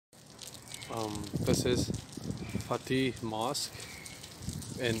This is Fatih Mosque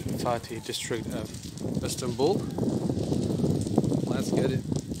in Fatih district of Istanbul. Let's get it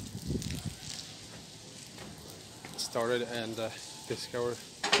started and discover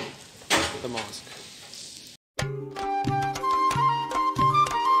the mosque.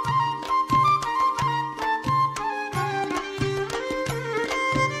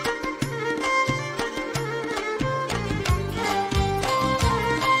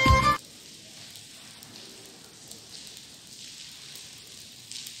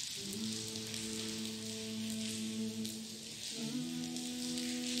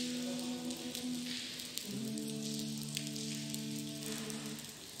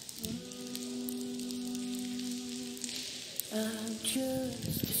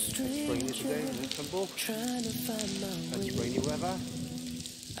 It's rainy today in Istanbul. That's rainy weather.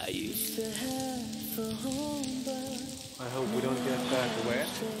 I hope we don't get that wet.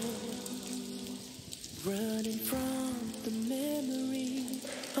 Running from the memory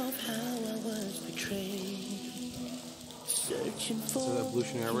of how I was betrayed. Searching for the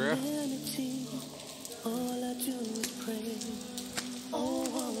ablution area. humanity. All I do is pray. Oh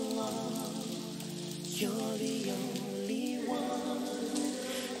Allah, you're the only one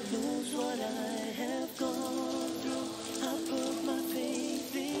knows what I have gone through. I put my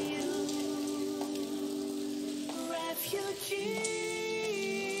faith in you, refugee.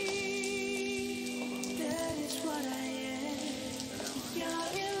 That is what I am. Ya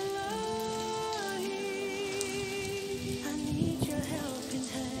Ilahi, I need your helping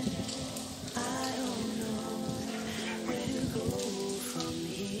hand. I don't know where to go from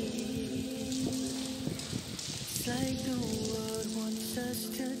here. It's like the world wants us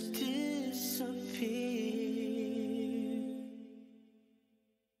to disappear.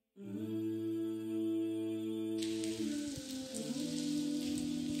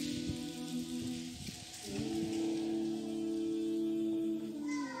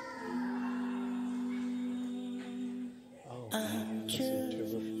 I'm just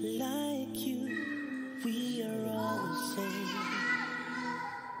like you, we are all the same.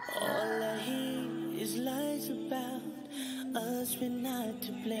 All I hear is lies about us, we're not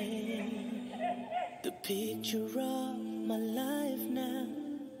to blame. The picture of my life now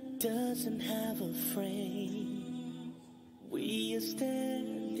doesn't have a frame. We are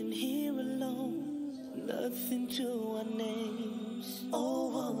standing here alone, nothing to our names.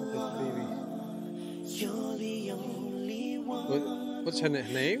 Oh Allah, you're the only one. What's her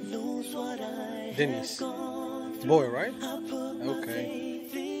name? Knows what I Dennis. have gone through. Boy, right? I put my Okay.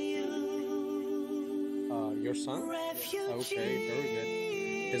 faith in you. Your son? Okay, very good.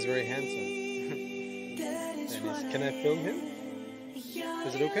 He's very handsome. Dennis, can I film him?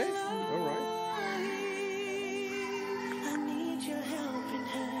 Is it okay? All right. I need your helping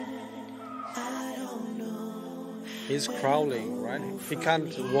hand. I don't know. He's crawling, right? He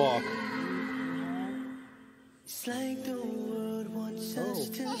can't walk. It's like the world wants us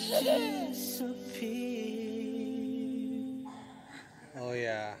to disappear. Oh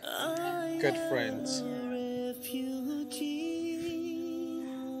yeah. Good friends.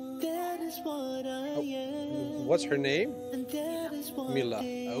 Oh, what's her name? Mila.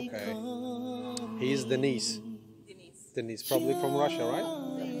 Okay. He's Denise. Denise, probably from Russia, right?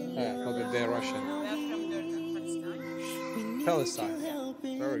 Yeah, probably they're Russian. Palestine.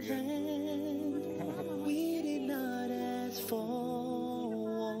 Very good. We did not ask for.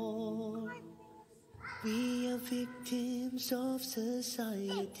 We are victims of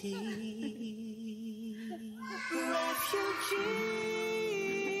society. Refugee.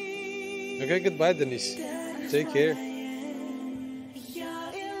 Okay, goodbye, Denise. Take care.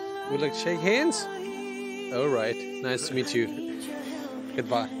 Would you like to shake hands? All right. Nice to meet you.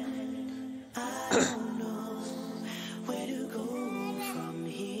 Goodbye.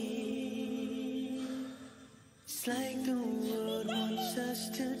 It's like the world wants us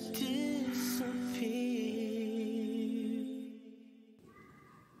to disappear.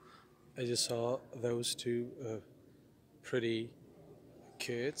 I just saw those two pretty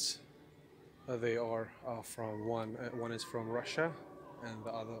kids. They are from one is from Russia, and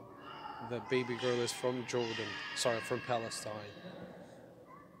the baby girl is from Jordan. Sorry, from Palestine.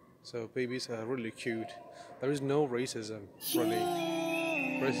 So babies are really cute. There is no racism, really.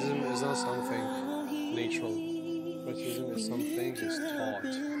 Racism is not something natural. Racism is something that's taught,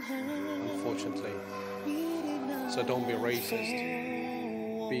 unfortunately. So don't be racist.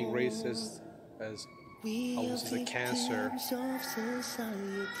 Being racist is almost a cancer.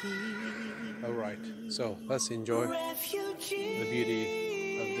 Alright, so let's enjoy the beauty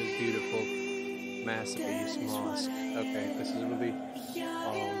of this beautiful masterpiece mosque. Okay, this is really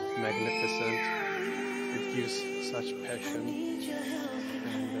magnificent. It gives such passion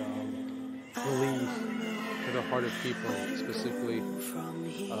and belief to the heart of people, specifically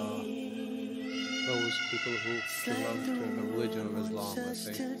those people who belong to the religion of Islam, I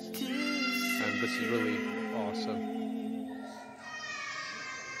think. And this is really awesome.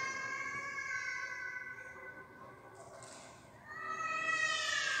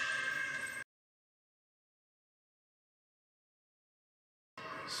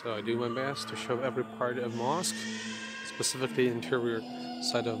 So I do my best to show every part of mosque, specifically the interior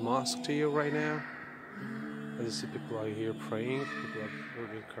side of mosque to you right now. As you see, people are here praying, people are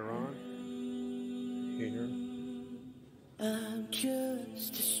reading Quran here. I'm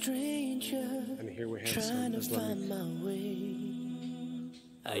just a stranger, and here we have some Islamic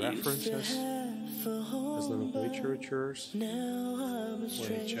references, Islamic literatures,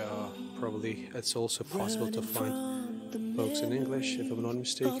 which probably it's also possible to find books in English, if I'm not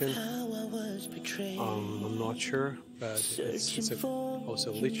mistaken. I'm not sure, but it's also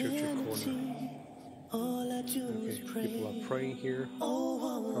a literature corner. Okay, people are praying here,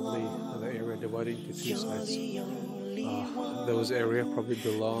 probably in the area divided into two sides. Those areas probably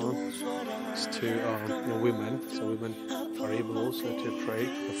belong to women, so women are able also to pray,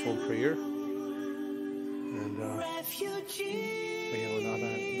 perform prayer. And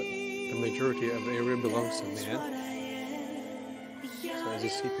the majority of the area belongs to men. So as you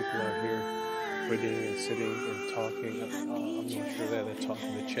see, people are here reading and sitting and talking. I'm not sure that they're talking,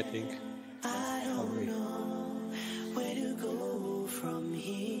 they're chatting. Probably.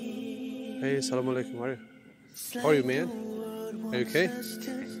 Hey, assalamu alaikum. How are you, man? Are you okay?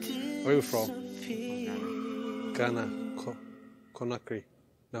 Where are you from? Ghana. Conakry.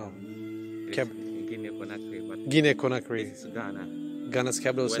 No. Guinea Conakry. This is Ghana. Ghana's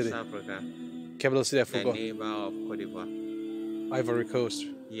capital West city. Africa. Capital city, I The forgot. neighbor of Cote d'Ivoire. Ivory Coast.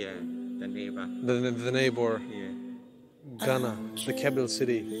 Yeah, the neighbor. The neighbor. Yeah. Ghana. The capital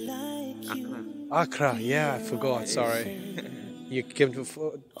city. Accra. Accra. Yeah, I forgot. Sorry. You came to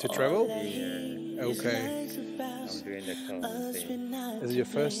travel? Yeah. Okay. I'm doing the tour. Is it your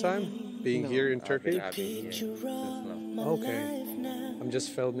first time being here in Turkey? I've been here since long. Okay. I'm just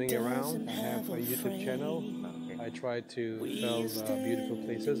filming around. I have a YouTube channel. I try to film beautiful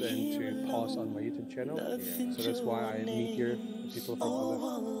places and to post on my YouTube channel. So that's why I meet here people from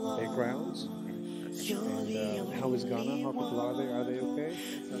other backgrounds. And how is Ghana? How people are they? Are they okay?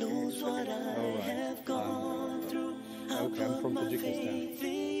 All right. Okay, I'm from Tajikistan.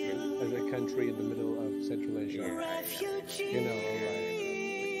 As a country in the middle of Central Asia. You know, all right.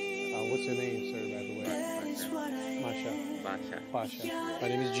 What's your name, sir, by the way? Masha. Pasha. My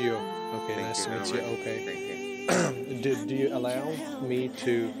name is Gio. Okay, nice to meet you. Okay. Do you allow me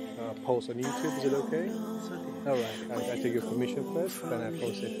to post on YouTube? Is it okay? All right. I take your permission first, then I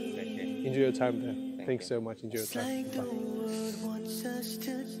post it. Enjoy your time there. Thanks so much. Enjoy your time. Bye.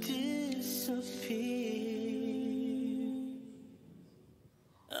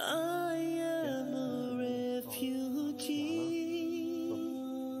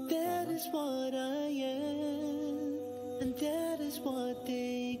 What I am, and that is what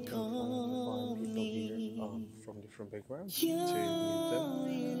they call me. From different backgrounds to meet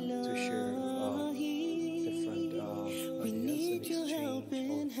them, to share different ideas and exchange our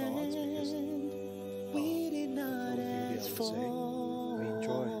thoughts, because we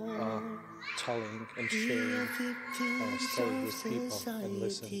enjoy telling and sharing stories with people and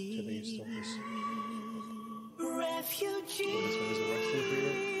listen to these stories. This one is a resting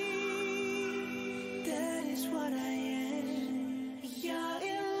here. That is what I am. Ya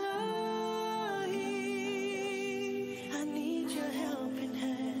Ilahi, I need your helping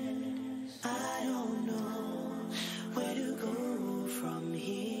hand. I don't know where to go from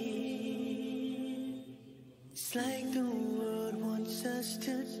here. It's like the world wants us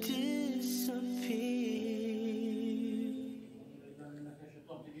to disappear.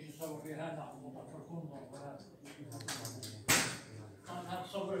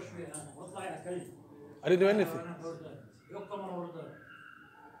 I didn't do anything.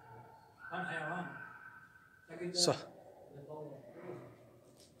 So,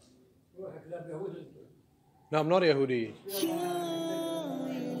 no, I'm not a Yahudi.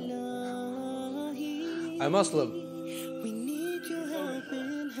 I'm Muslim.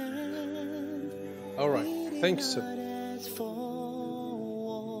 All right. Thanks, sir.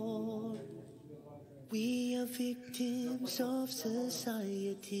 We are victims of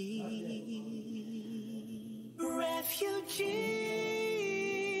society. Refugee,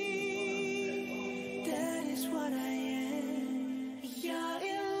 that is what I am. Ya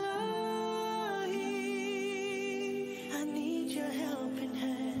Ilahi, I need your helping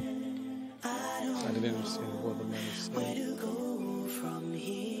hand. didn't understand what the man is Where saying. to go from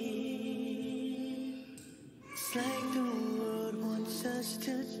here? It's like the world wants us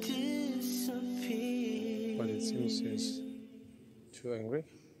to disappear. But it seems he's too angry.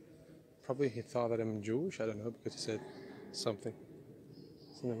 Probably he thought that I'm Jewish, I don't know, because he said something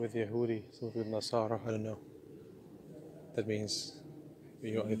with Yehudi, something with Nasara, I don't know. That means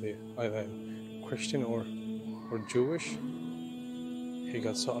you're either Christian or Jewish. He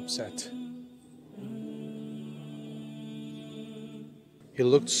got so upset. He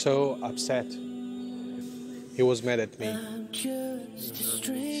looked so upset. He was mad at me. I'm just a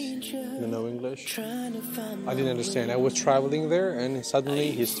stranger. You know English? Trying to find I didn't understand. I was traveling there and suddenly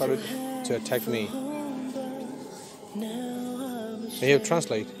he started to attack me. Can you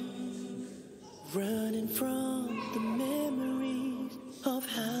translate? running from the memories of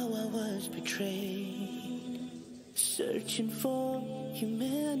how I was betrayed. Searching for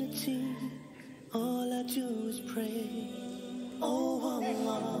humanity. All I do is pray. Oh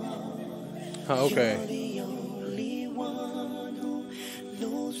Allah. Okay. You're the only one who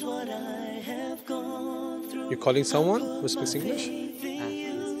knows what I have gone through. You're calling someone who speaks English?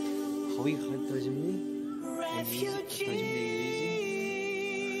 هو يخرج ترجمني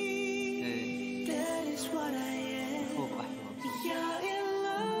That is what I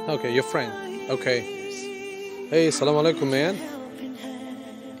am. Okay, your friend. Okay. Hey, assalamu alaikum, man.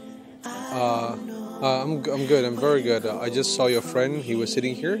 I'm good. I'm very good. I just saw your friend. He was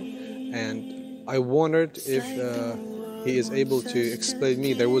sitting here, and I wondered if he is able to explain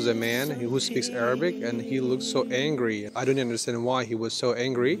me. There was a man who speaks Arabic, and he looked so angry. I don't understand why he was so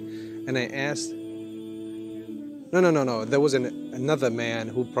angry, and I asked. No. There was another man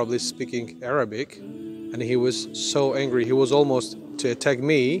who probably speaking Arabic, and he was so angry. He was almost to attack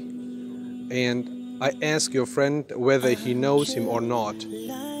me, and I asked your friend whether he knows him or not.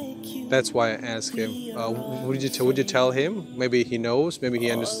 That's why I asked him. Would you tell him? Maybe he knows. Maybe he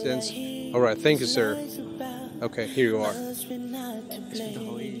understands. All right. Thank you, sir. Okay, here you are.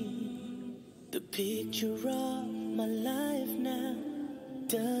 The picture of my life now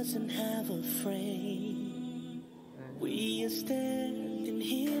doesn't have a frame. We are standing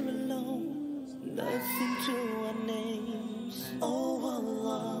here alone, nothing to our names. Oh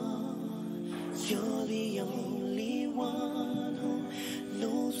Allah, you're the only one who